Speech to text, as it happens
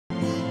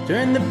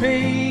Turn the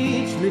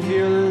page, live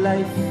your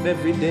life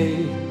every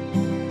day.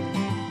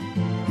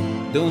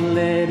 Don't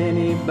let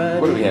anybody.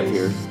 What do we have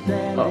here?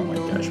 stand Oh in my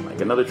your gosh,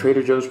 Mike. Another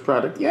Trader Joe's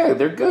product. Yeah,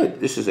 they're good.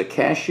 This is a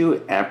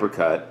cashew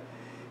apricot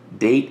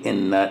date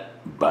and nut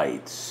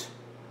bites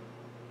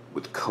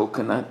with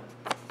coconut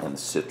and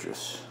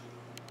citrus.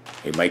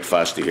 Hey, Mike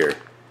Foster here.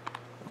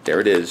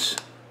 There it is.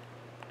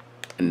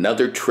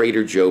 Another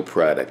Trader Joe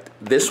product.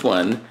 This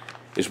one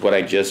is what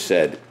I just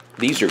said.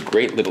 These are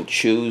great little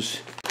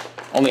chews.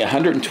 Only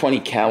 120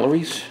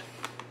 calories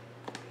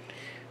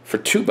for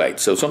 2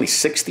 bites. So it's only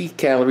 60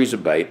 calories a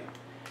bite.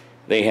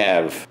 They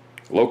have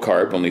low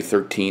carb, only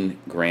 13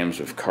 grams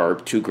of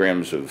carb, 2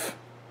 grams of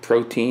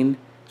protein,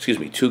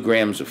 2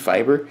 grams of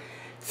fiber,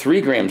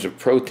 3 grams of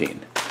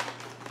protein.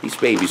 These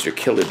babies are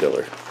killer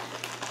biller.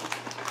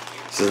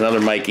 This is another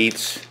Mike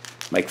Eats.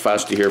 Mike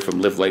Foster here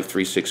from Live Life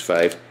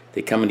 365.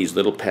 They come in these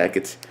little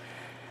packets.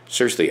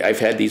 Seriously, I've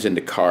had these in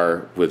the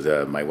car with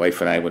my wife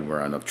and I when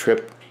we're on a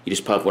trip. You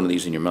just pop one of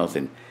these in your mouth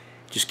and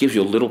it just gives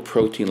you a little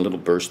protein, a little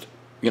burst.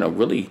 You know,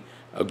 really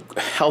a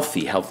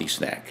healthy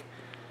snack.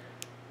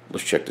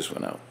 Let's check this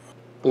one out.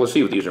 Well, let's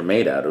see what these are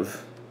made out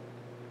of.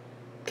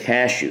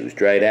 Cashews,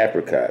 dried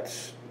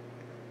apricots,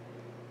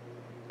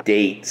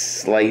 date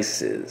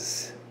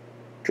slices,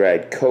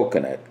 dried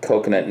coconut,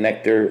 coconut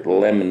nectar,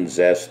 lemon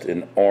zest,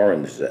 and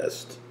orange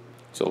zest.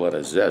 It's a lot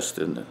of zest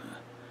in it.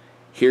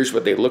 Here's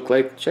what they look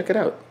like. Check it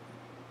out.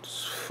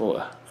 It's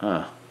full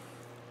of,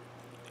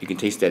 you can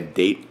taste that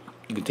date.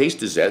 You can taste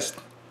the zest.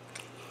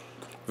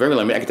 Very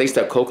lemon. I can taste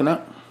that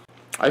coconut.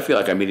 I feel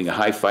like I'm eating a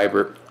high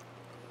fiber,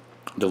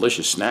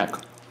 delicious snack.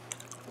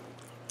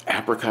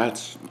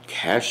 Apricots,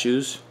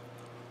 cashews.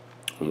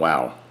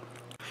 Wow.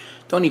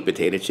 Don't eat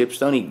potato chips.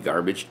 Don't eat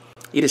garbage.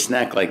 Eat a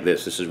snack like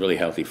this. This is really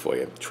healthy for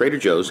you. Trader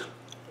Joe's.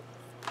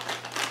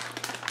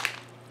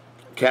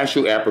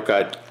 Cashew,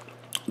 apricot,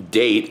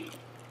 date,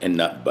 and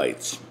nut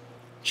bites.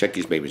 Check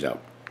these babies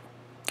out.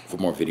 For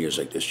more videos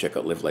like this, check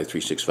out Live Life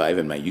 365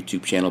 and my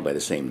YouTube channel by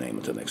the same name.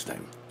 Until next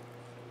time.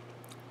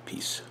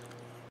 Peace.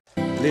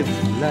 Live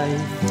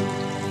life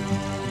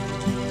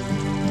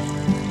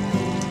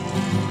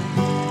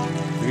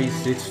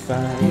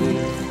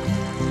 365.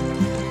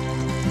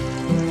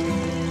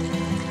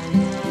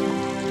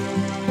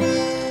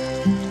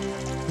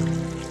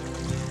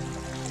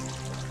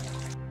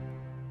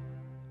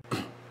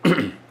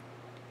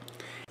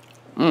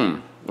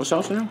 What's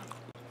else now?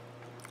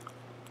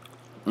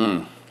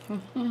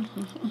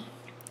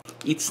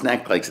 Eat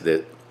snack like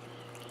that.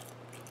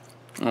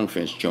 I'm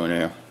finished chewing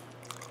here.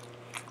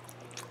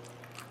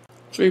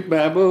 Sweet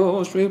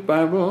Bible, sweet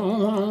Bible,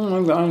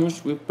 oh my God,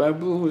 sweet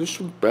Bible,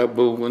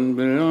 and